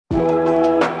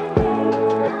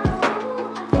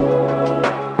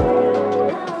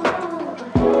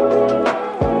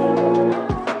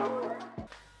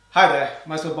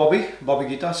myself Bobby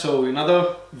Geetha. So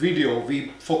another video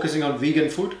we focusing on vegan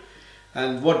food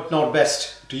and what not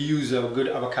best to use a good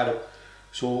avocado.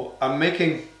 So I'm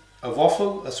making a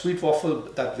waffle, a sweet waffle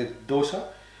that with dosa.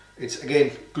 It's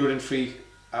again gluten free,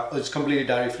 it's completely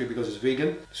dairy free because it's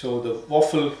vegan. So the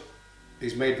waffle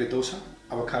is made with dosa,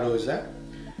 avocado is there,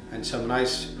 and some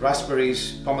nice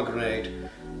raspberries, pomegranate,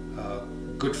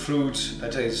 good fruits,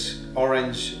 that is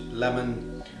orange,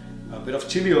 lemon, a bit of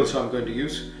chilli also I'm going to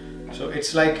use. So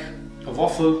it's like a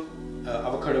waffle,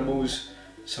 avocado mousse,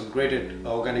 some grated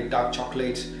organic dark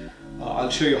chocolate. I'll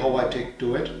show you how I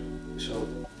do it. So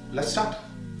let's start.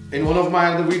 In one of my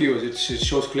other videos it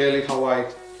shows clearly how I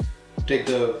take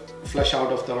the flesh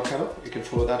out of the avocado. You can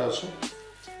follow that also.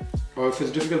 Or if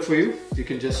it's difficult for you, you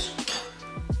can just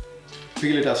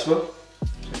peel it as well.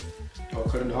 I'll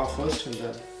cut it in half first and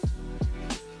then.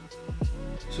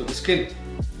 So the skin,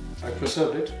 I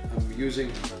preserved it. I'm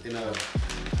using in a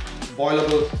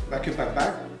boilable vacuum pack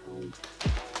bag.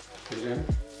 Put it in.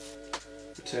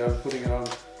 Let's say I'm putting around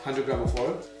 100 grams of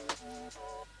oil.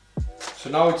 So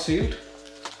now it's sealed.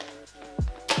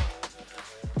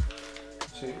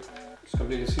 See, it's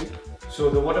completely sealed. So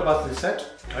the water bath is set.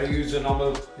 I use a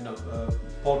normal,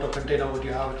 pot or container what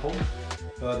you have at home.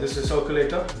 This is a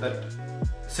circulator that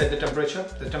set the temperature.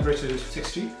 The temperature is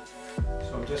 60.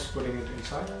 So I'm just putting it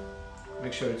inside.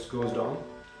 Make sure it goes down.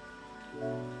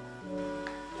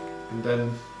 And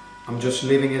then I'm just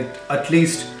leaving it at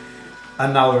least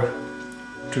an hour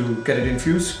to get it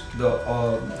infused.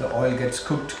 The oil gets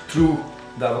cooked through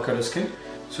the avocado skin.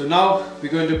 So now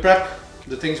we're going to prep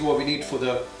the things what we need for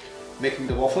the making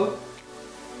the waffle.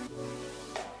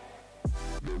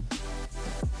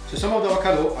 So some of the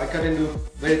avocado I cut into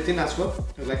very thin as well,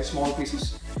 like small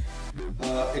pieces.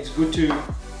 It's good to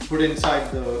put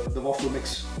inside the waffle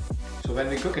mix. So when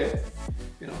we cook it,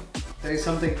 there is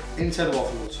something inside the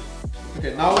waffle also.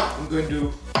 Okay, now I'm going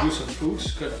to do some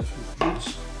fruits, cut some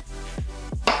fruits.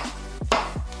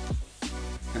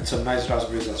 And some nice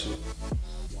raspberries as well.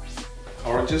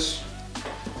 Oranges.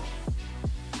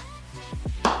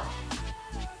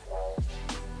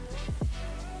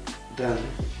 Then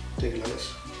take it like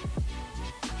this.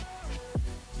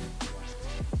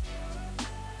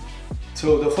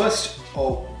 So the first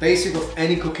or basic of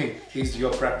any cooking is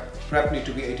your prep. Prep need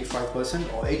to be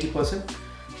 85% or 80%.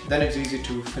 Then it's easy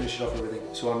to finish it off everything.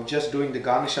 So I'm just doing the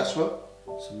garnish as well.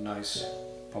 Some nice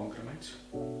pomegranates.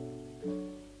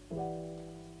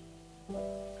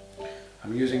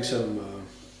 I'm using some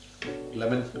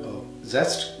lemon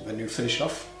zest when you finish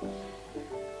off.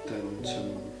 Then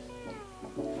some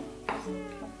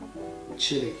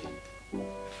chilli.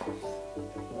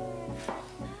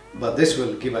 But this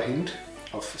will give a hint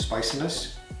of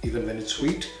spiciness. Even when it's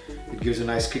sweet, it gives a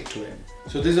nice kick to it.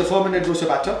 So this is a fermented dosa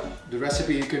batter. The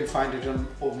recipe you can find it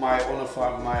on my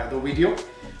other video.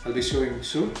 I'll be showing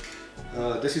soon.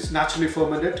 This is naturally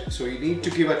fermented, so you need to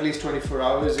give at least 24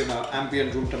 hours in an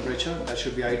ambient room temperature. That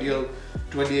should be ideal,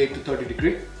 28 to 30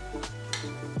 degree.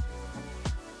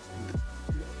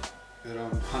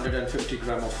 Around 150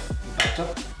 grams of batter.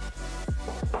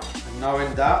 And now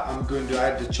in that, I'm going to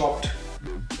add the chopped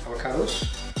avocados.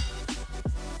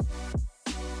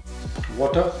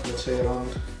 Water, let's say around,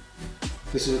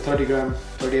 this is a 30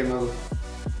 ml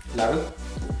ladle,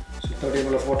 so 30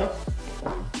 ml of water.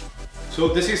 So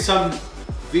this is some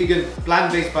vegan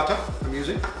plant-based butter I'm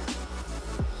using.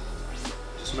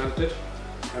 Just melted.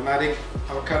 I'm adding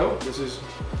avocado. This is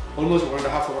almost 1.5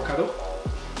 avocado.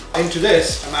 Into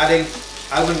this I'm adding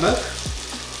almond milk.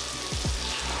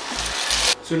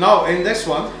 So now in this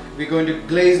one we're going to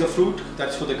glaze the fruit.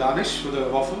 That's for the garnish for the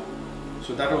waffle.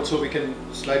 So that also we can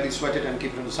slightly sweat it and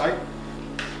keep it on the side.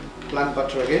 Plant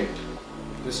butter again.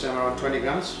 This time around 20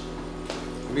 grams.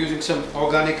 I'm using some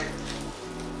organic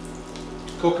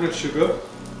coconut sugar.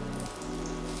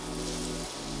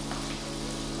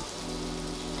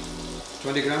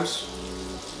 $20 grams.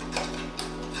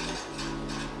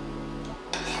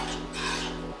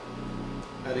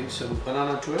 Adding some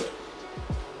banana to it.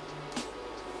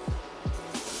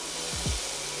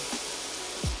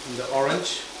 And the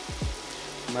orange.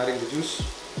 I'm adding the juice.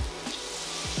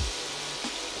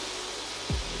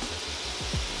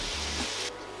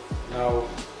 Now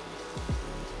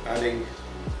adding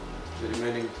the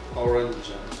remaining orange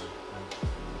and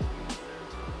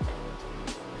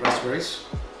raspberries.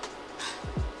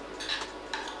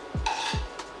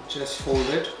 Just fold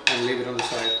it and leave it on the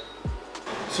side.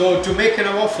 So to make a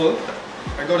waffle,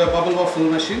 I got a bubble waffle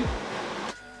machine.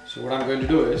 So what I'm going to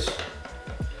do is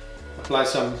apply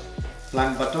some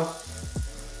plant butter.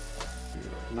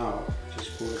 Now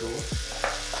just pour it over.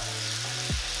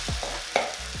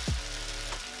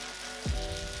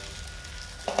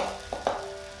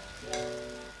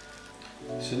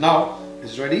 So now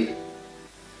it's ready. You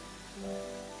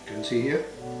can see here.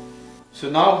 So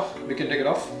now we can take it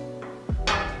off.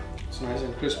 It's nice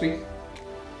and crispy.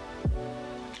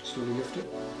 Slowly lift it.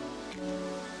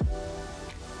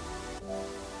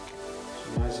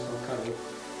 So nice avocado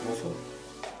waffle.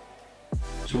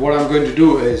 So what I'm going to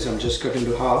do is I'm just cutting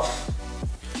into half.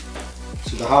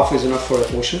 So the half is enough for a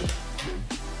portion.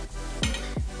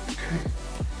 Okay.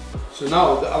 So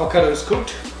now the avocado is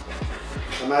cooked.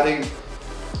 I'm adding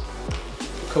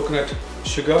coconut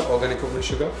sugar, organic coconut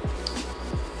sugar.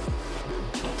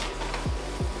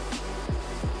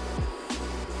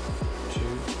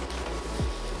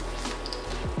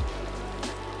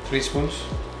 3 spoons.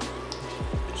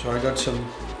 So I got some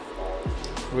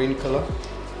green color.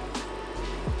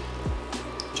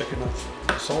 Check it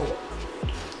out. Salt.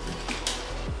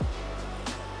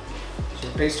 So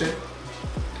taste it.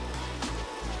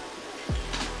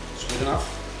 Sweet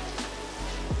enough.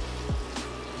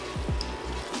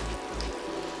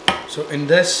 So in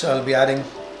this I'll be adding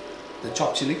the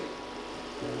chopped chilli.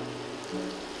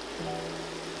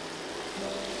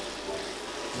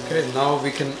 Okay, now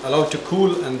we can allow it to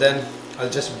cool and then I'll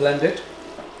just blend it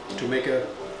to make a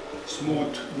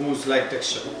smooth mousse-like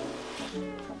texture.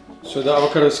 So the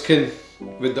avocado skin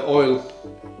with the oil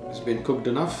has been cooked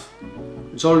enough.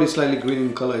 It's already slightly green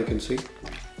in color, you can see.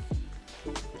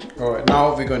 Alright,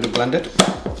 now we're going to blend it.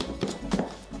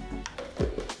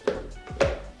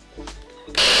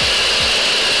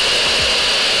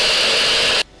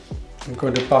 I'm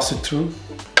going to pass it through.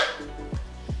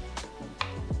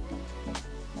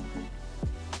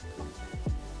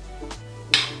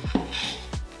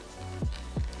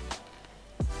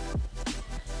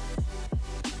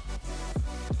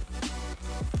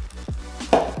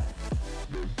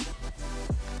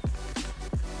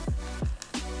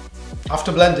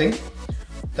 After blending,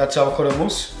 that's avocado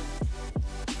mousse.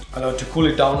 Allow it to cool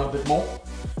it down a bit more,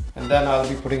 and then I'll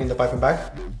be putting in the piping bag.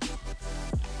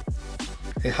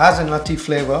 It has a nutty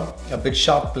flavor, a bit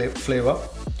sharp flavor.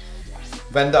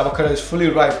 When the avocado is fully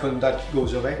ripened, that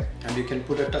goes away, and you can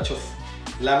put a touch of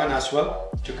lemon as well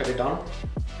to cut it down.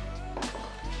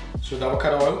 So the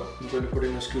avocado oil, I'm going to put in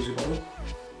an exclusive oil.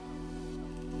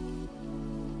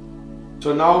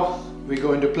 So now we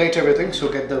go into plate everything, so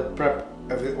get the prep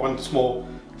once more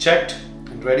checked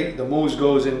and ready. The mousse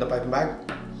goes in the piping bag.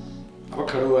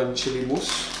 Avocado and chili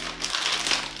mousse.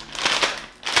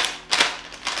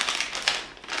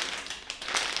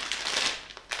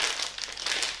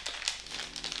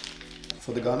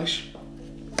 For the garnish.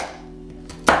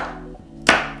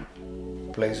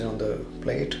 Place it on the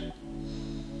plate.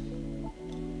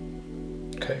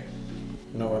 Okay,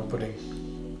 now I'm putting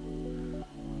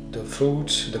the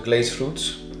fruits, the glazed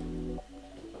fruits.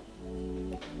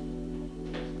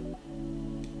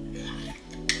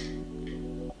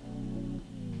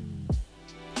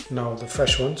 Now the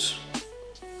fresh ones.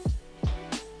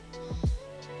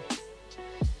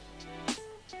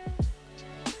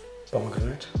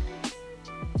 Pomegranate.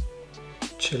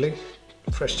 Chili,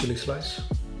 fresh chili slice.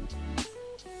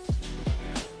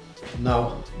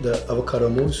 Now the avocado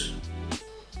mousse.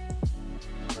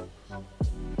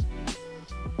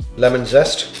 Lemon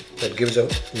zest, that gives a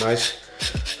nice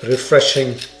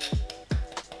refreshing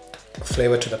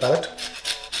flavor to the palate.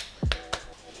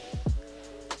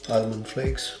 Almond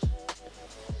flakes.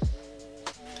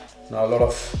 Now a lot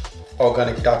of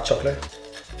organic dark chocolate.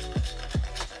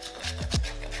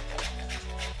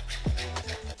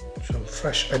 Some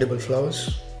fresh edible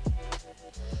flowers.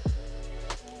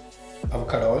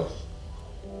 Avocado oil.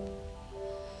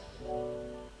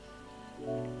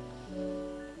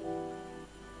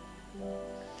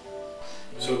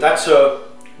 So that's a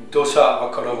dosa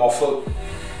avocado waffle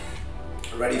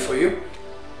ready for you.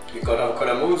 You got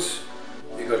avocado mousse.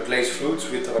 You got glazed fruits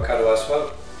with avocado as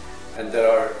well, and there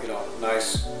are,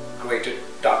 nice grated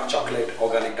dark chocolate,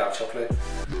 organic dark chocolate.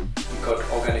 You got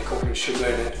organic coconut sugar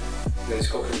in it. There's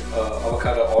coconut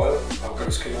avocado oil,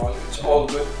 avocado skin oil. It's all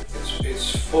good.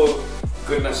 It's full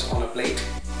goodness on a plate.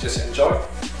 Just enjoy,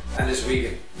 and it's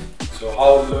vegan. So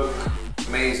how look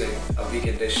amazing a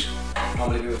vegan dish.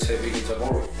 Normally we would say vegans are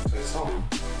boring, so it's not.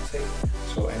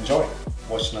 So enjoy.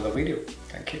 Watch another video.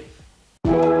 Thank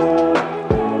you.